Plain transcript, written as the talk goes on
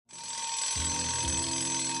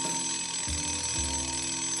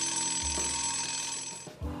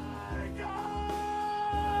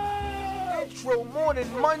Intro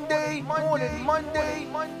morning Monday. Intro morning Monday.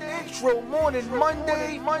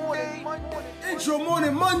 Intro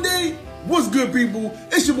morning Monday. What's good, people?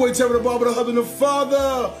 It's your boy Terry the Barber, the husband, the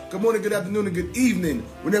father. Good morning, good afternoon, and good evening,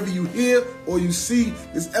 whenever you hear or you see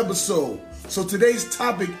this episode. So today's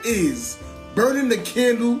topic is burning the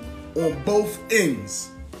candle on both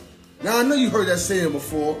ends. Now, I know you heard that saying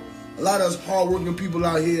before. A lot of us hardworking people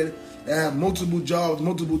out here that have multiple jobs,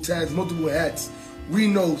 multiple tasks, multiple hats. We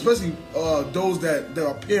know, especially those that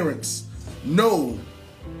are parents, know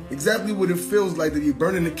exactly what it feels like to be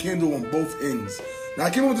burning the candle on both ends. Now, I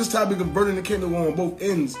came up with this topic of burning the candle on both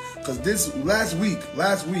ends because this last week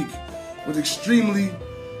was extremely,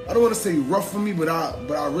 I don't want to say rough for me, but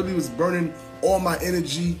I really was burning all my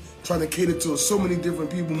energy trying to cater to so many different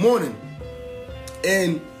people morning.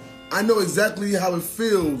 And I know exactly how it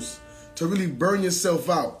feels to really burn yourself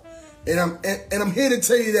out. And I'm here to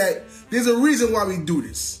tell you that there's a reason why we do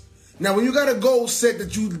this. Now, when you got a goal set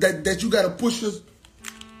that you got to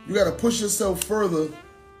push yourself further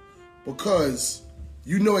because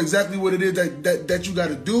you know exactly what it is that you got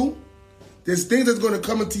to do. There's things that's going to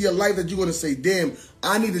come into your life that you're going to say, damn,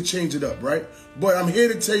 I need to change it up, right? But I'm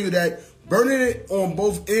here to tell you that burning it on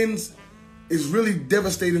both ends is really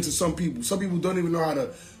devastating to some people. Some people don't even know how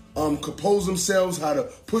to compose themselves, how to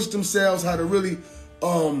push themselves, how to really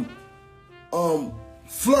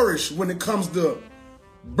flourish when it comes to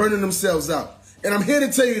burning themselves out. And I'm here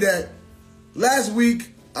to tell you that last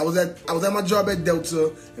week I was at my job at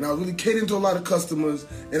Delta, and I was really catering to a lot of customers,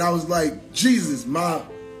 and I was like, Jesus, my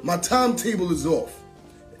timetable is off.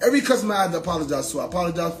 Every customer I had to apologize to. I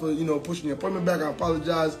apologize for, pushing the appointment back. I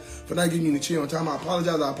apologize for not getting you in the chair on time. I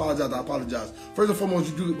apologize. First and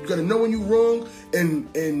foremost, you got to know when you're wrong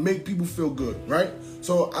and make people feel good, right?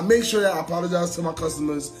 So I made sure that I apologized to my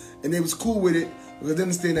customers, and they was cool with it because they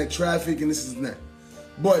understand that traffic and this is that.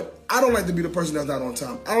 But I don't like to be the person that's not on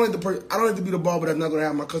time. I don't like to be the barber that's not going to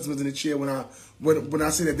have my customers in the chair when I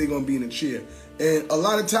say that they're going to be in the chair. And a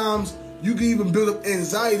lot of times, you can even build up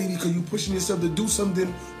anxiety because you're pushing yourself to do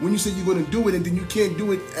something when you say you're going to do it, and then you can't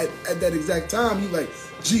do it at that exact time. You're like,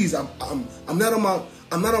 geez, I'm not on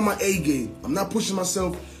my A game. I'm not pushing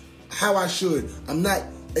myself how I should. I'm not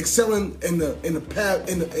excelling in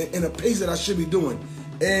the pace that I should be doing.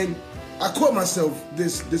 And I caught myself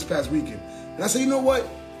this past weekend, and I said, you know what?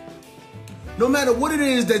 No matter what it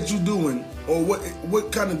is that you're doing or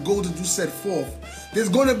what kind of goals that you set forth, there's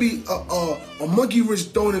going to be a monkey wrench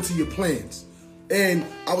thrown into your plans. And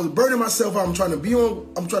I was burning myself out. I'm trying to be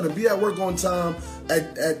at work on time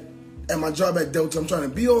at my job at Delta. I'm trying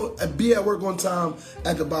to be at work on time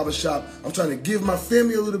at the barber shop. I'm trying to give my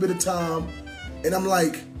family a little bit of time. And I'm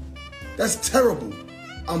like, that's terrible.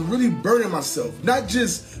 I'm really burning myself. Not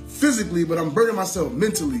just physically, but I'm burning myself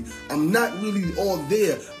mentally. I'm not really all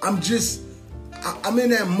there. I'm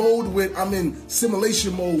in that mode where I'm in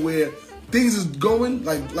simulation mode where things is going,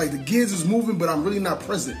 like the gears is moving, but I'm really not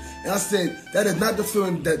present. And I said, that is not the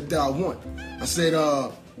feeling that I want. I said,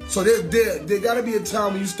 so there got to be a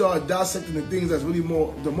time when you start dissecting the things that's really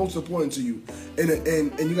the most important to you.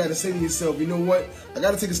 And you got to say to yourself, you know what? I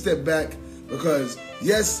got to take a step back because,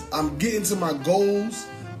 yes, I'm getting to my goals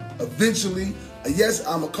eventually. Yes,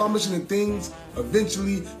 I'm accomplishing the things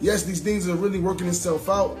eventually. Yes, these things are really working itself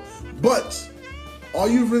out. But are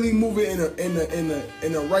you really moving in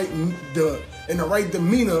the right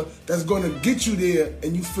demeanor that's going to get you there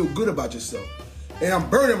and you feel good about yourself? And I'm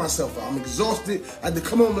burning myself out. I'm exhausted. I had to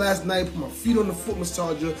come home last night, put my feet on the foot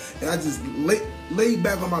massager, and I just laid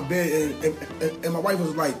back on my bed. And my wife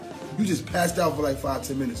was like, "You just passed out for like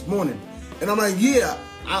 5-10 minutes morning." And I'm like, "Yeah,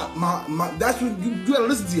 that's what you gotta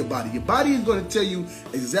listen to your body. Your body is going to tell you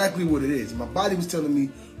exactly what it is." My body was telling me,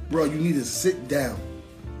 "Bro, you need to sit down.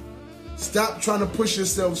 Stop trying to push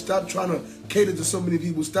yourself. Stop trying to cater to so many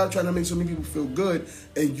people. Stop trying to make so many people feel good.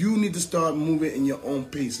 And you need to start moving in your own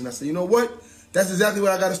pace." And I said, you know what? That's exactly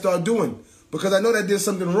what I got to start doing because I know that there's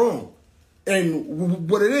something wrong. And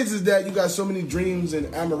what it is that you got so many dreams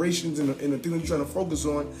and admirations and the things that you're trying to focus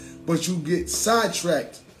on, but you get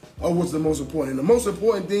sidetracked of what's the most important. And the most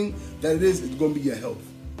important thing that it is going to be your health.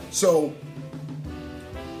 So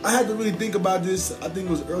I had to really think about this. I think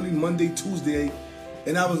it was early Monday, Tuesday.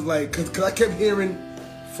 And I was like, cause I kept hearing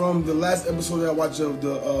from the last episode that I watched of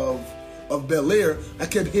Bel Air, I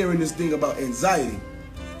kept hearing this thing about anxiety.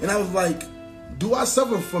 And I was like, do I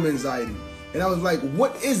suffer from anxiety? And I was like,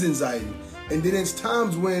 what is anxiety? And then there's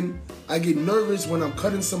times when I get nervous when I'm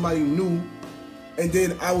cutting somebody new, and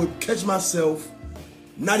then I would catch myself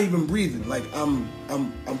not even breathing. Like I'm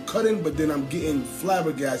cutting, but then I'm getting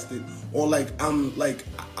flabbergasted, or like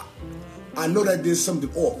I know that there's something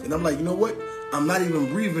off, and I'm like, you know what? I'm not even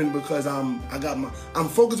breathing because I'm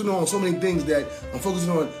focusing on so many things that I'm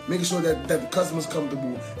focusing on making sure that the customer's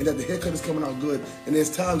comfortable and that the haircut is coming out good. And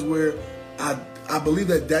there's times where I believe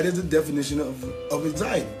that is the definition of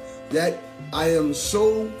anxiety. That I am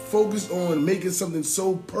so focused on making something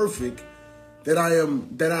so perfect that I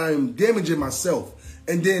am damaging myself.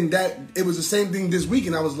 And then that it was the same thing this week,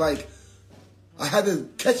 and I was like, I had to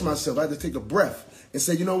catch myself. I had to take a breath and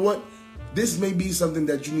say, you know what? This may be something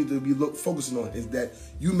that you need to be focusing on, is that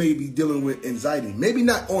you may be dealing with anxiety. Maybe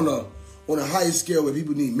not on a higher scale where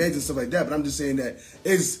people need meds and stuff like that, but I'm just saying that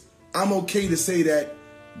I'm okay to say that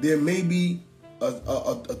there may be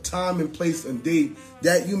a time and place and date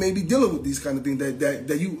that you may be dealing with these kind of things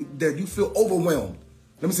that you feel overwhelmed.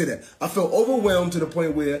 Let me say that. I felt overwhelmed to the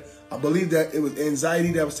point where I believe that it was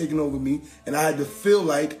anxiety that was taking over me, and I had to feel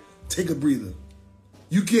like, take a breather.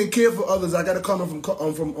 You can't care for others. I got a comment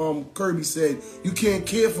from Kirby said, you can't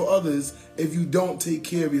care for others if you don't take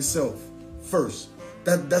care of yourself first.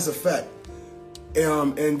 That's a fact.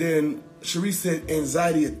 And then Sharice said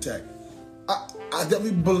anxiety attack. I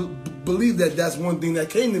definitely believe that that's one thing that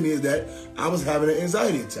came to me, is that I was having an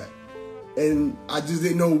anxiety attack. And I just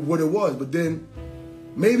didn't know what it was. But then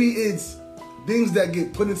maybe it's things that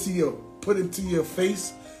get put into your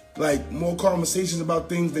face, like more conversations about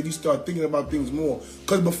things, that you start thinking about things more.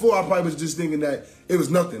 Because before I probably was just thinking that it was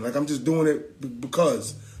nothing. Like I'm just doing it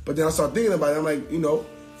because. But then I start thinking about it. I'm like,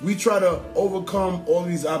 we try to overcome all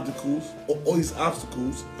these obstacles,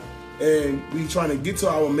 and we trying to get to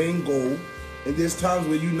our main goal. And there's times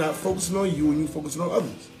where you're not focusing on you and you're focusing on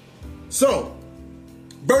others. So,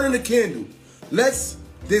 burning the candle. There's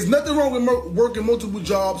nothing wrong with working multiple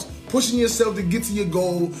jobs, pushing yourself to get to your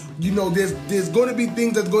goal. There's going to be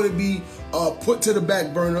things that's going to be put to the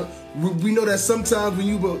back burner. We know that sometimes when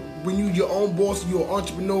you your own boss, you're an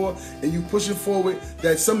entrepreneur, and you pushing forward,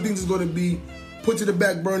 that some things is going to be put to the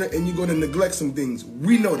back burner and you're going to neglect some things.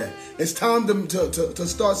 We know that. It's time to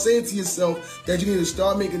start saying to yourself that you need to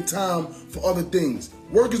start making time for other things.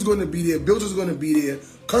 Work is going to be there. Bills is going to be there.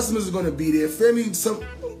 Customers are going to be there. Family,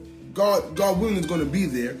 God willing, is going to be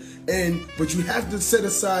there. But you have to set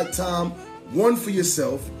aside time, one for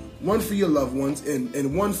yourself, one for your loved ones,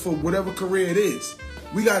 and one for whatever career it is.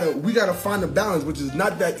 We gotta find a balance, which is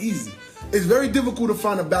not that easy. It's very difficult to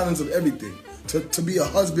find a balance of everything. To be a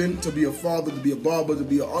husband, to be a father, to be a barber, to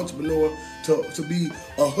be an entrepreneur, to be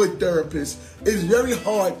a hood therapist. It's very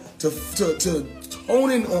hard to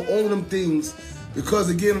hone in on all of them things, because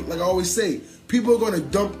again, like I always say, people are going to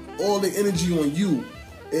dump all their energy on you.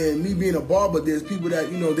 And me being a barber, there's people that,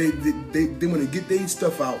 they want to get their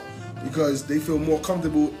stuff out because they feel more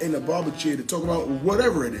comfortable in a barber chair to talk about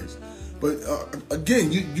whatever it is. But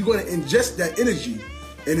again, you're going to ingest that energy,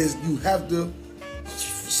 and you have to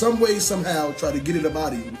some way, somehow try to get it up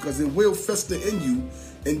out of you, because it will fester in you,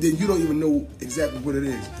 and then you don't even know exactly what it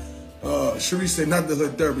is. Sharice said, not the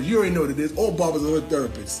hood therapist. You already know what it is. All barbers are hood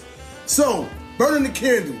therapists. So, burning the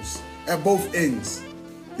candles at both ends.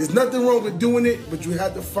 There's nothing wrong with doing it, but you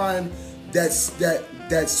have to find that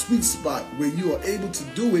sweet spot where you are able to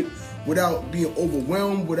do it without being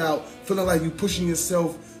overwhelmed, without feeling like you're pushing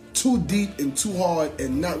yourself too deep and too hard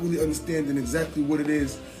and not really understanding exactly what it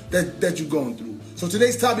is that you're going through. So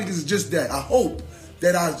today's topic is just that. I hope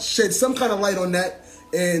that I shed some kind of light on that,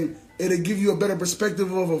 and it'll give you a better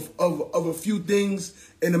perspective of a few things,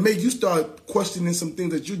 and to make you start questioning some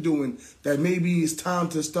things that you're doing that maybe it's time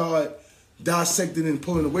to start dissecting and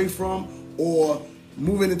pulling away from, or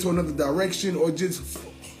moving into another direction, or just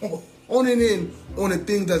honing in on the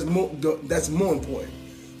thing that's more important.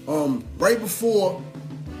 Right before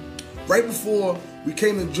we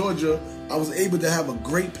came to Georgia, I was able to have a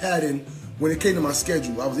great pattern when it came to my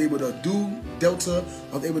schedule. I was able to do Delta,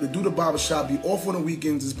 I was able to do the barbershop, be off on the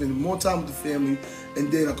weekends, and spend more time with the family,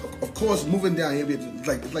 and then of course moving down here,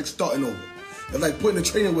 it's like starting over. It's like putting the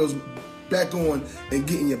training wheels back on and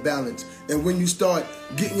getting your balance. And when you start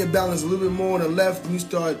getting your balance a little bit more on the left, and you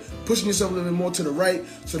start pushing yourself a little bit more to the right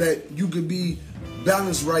so that you could be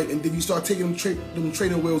balanced right, and then you start taking them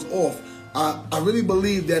training wheels off. I really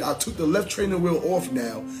believe that I took the left training wheel off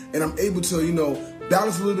now, and I'm able to,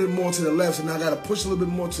 balance a little bit more to the left, so now I got to push a little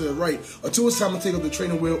bit more to the right until it's time to take up the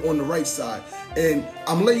training wheel on the right side. And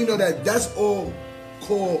I'm letting you know that that's all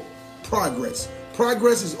called progress.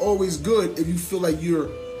 Progress is always good if you feel like you're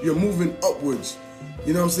moving upwards.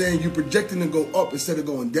 You know what I'm saying? You're projecting to go up instead of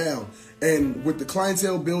going down. And with the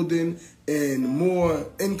clientele building and more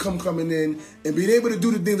income coming in and being able to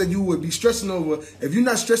do the things that you would be stressing over, if you're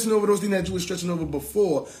not stressing over those things that you were stressing over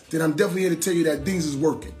before, then I'm definitely here to tell you that things is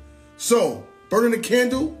working. So, burning the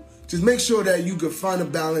candle, Just make sure that you can find a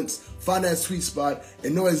balance, find that sweet spot,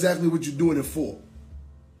 and know exactly what you're doing it for.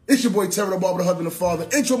 It's your boy Terror the Barber, the husband, the father.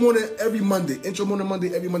 Intro morning every Monday. Intro morning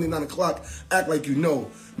Monday, every Monday, 9 o'clock. Act like you know.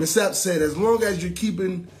 Miss Sapp said, as long as you keep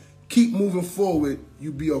moving forward,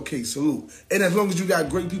 you be okay. Salute. And as long as you got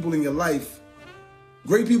great people in your life,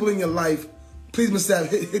 please, Miss Sapp,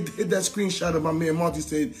 hit that screenshot of my man Monty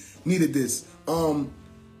said needed this.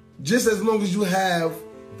 Just as long as you have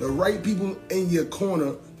the right people in your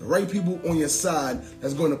corner, the right people on your side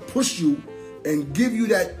that's going to push you and give you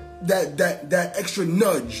that extra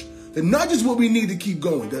nudge. The nudge is what we need to keep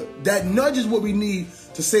going. That nudge is what we need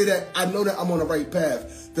to say that I know that I'm on the right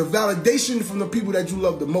path. The validation from the people that you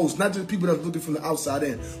love the most, not just people that's looking from the outside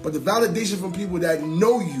in, but the validation from people that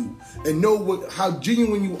know you and know how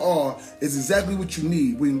genuine you are is exactly what you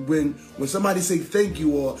need. When somebody say thank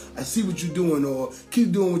you, or I see what you're doing, or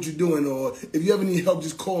keep doing what you're doing, or if you ever need help,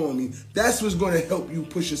 just call on me. That's what's going to help you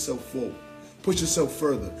push yourself forward. Push yourself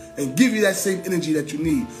further and give you that same energy that you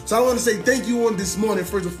need. So I want to say thank you on this morning,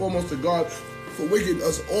 first and foremost, to God for waking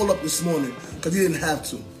us all up this morning, because He didn't have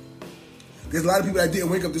to. There's a lot of people that didn't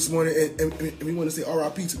wake up this morning, and we want to say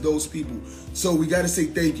RIP to those people. So we got to say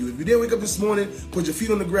thank you. If you didn't wake up this morning, put your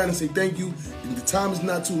feet on the ground and say thank you. And the time is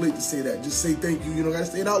not too late to say that. Just say thank you. You don't got to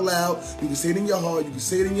say it out loud. You can say it in your heart. You can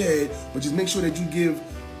say it in your head. But just make sure that you give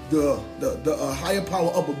the higher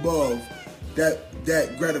power up above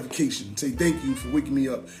that gratification. Say thank you for waking me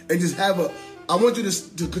up. And just I want you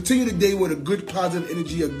to continue the day with a good positive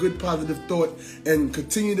energy, a good positive thought, and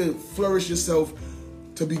continue to flourish yourself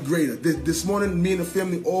to be greater. This morning, me and the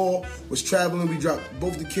family all was traveling. We dropped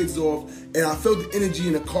both the kids off, and I felt the energy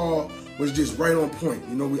in the car was just right on point.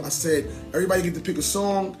 You know, I said, everybody get to pick a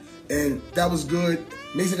song, and that was good.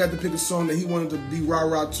 Mason got to pick a song that he wanted to be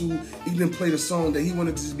rah-rah to. Ethan played a song that he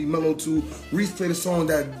wanted to just be mellow to. Reese played a song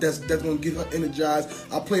that's going to get her energized.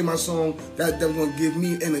 I played my song that's going to give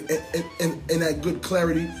me and that good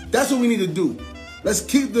clarity. That's what we need to do. Let's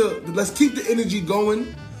keep the energy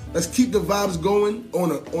going. Let's keep the vibes going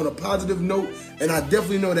on a positive note. And I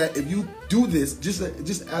definitely know that if you do this, just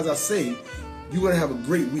as I say, you're going to have a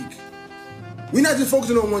great week. We're not just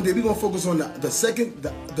focusing on one day. We're going to focus on the second,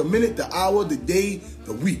 the minute, the hour, the day,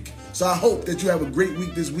 the week. So I hope that you have a great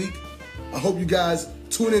week this week. I hope you guys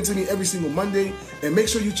tune in to me every single Monday. And make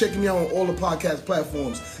sure you're checking me out on all the podcast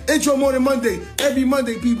platforms. Intro Morning Monday. Every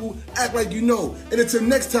Monday, people, act like you know. And until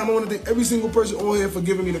next time, I want to thank every single person on here for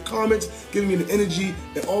giving me the comments, giving me the energy,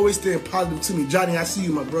 and always staying positive to me. Johnny, I see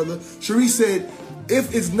you, my brother. Cherie said,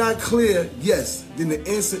 if it's not clear, yes, then the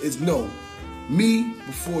answer is no. Me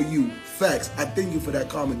before you. Facts. I thank you for that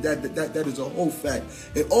comment. That is a whole fact.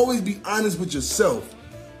 And always be honest with yourself.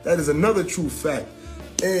 That is another true fact.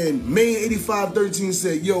 And May8513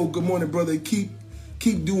 said, yo, good morning, brother. Keep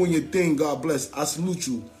doing your thing. God bless. I salute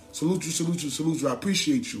you. Salute you, salute you, salute you. I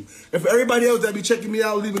appreciate you. And for everybody else that be checking me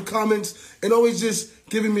out, leaving comments, and always just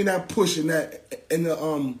giving me that push and the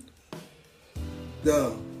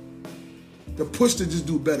push to just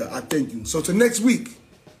do better. I thank you. So till next week,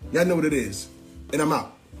 y'all know what it is. And I'm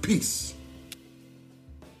out. Peace.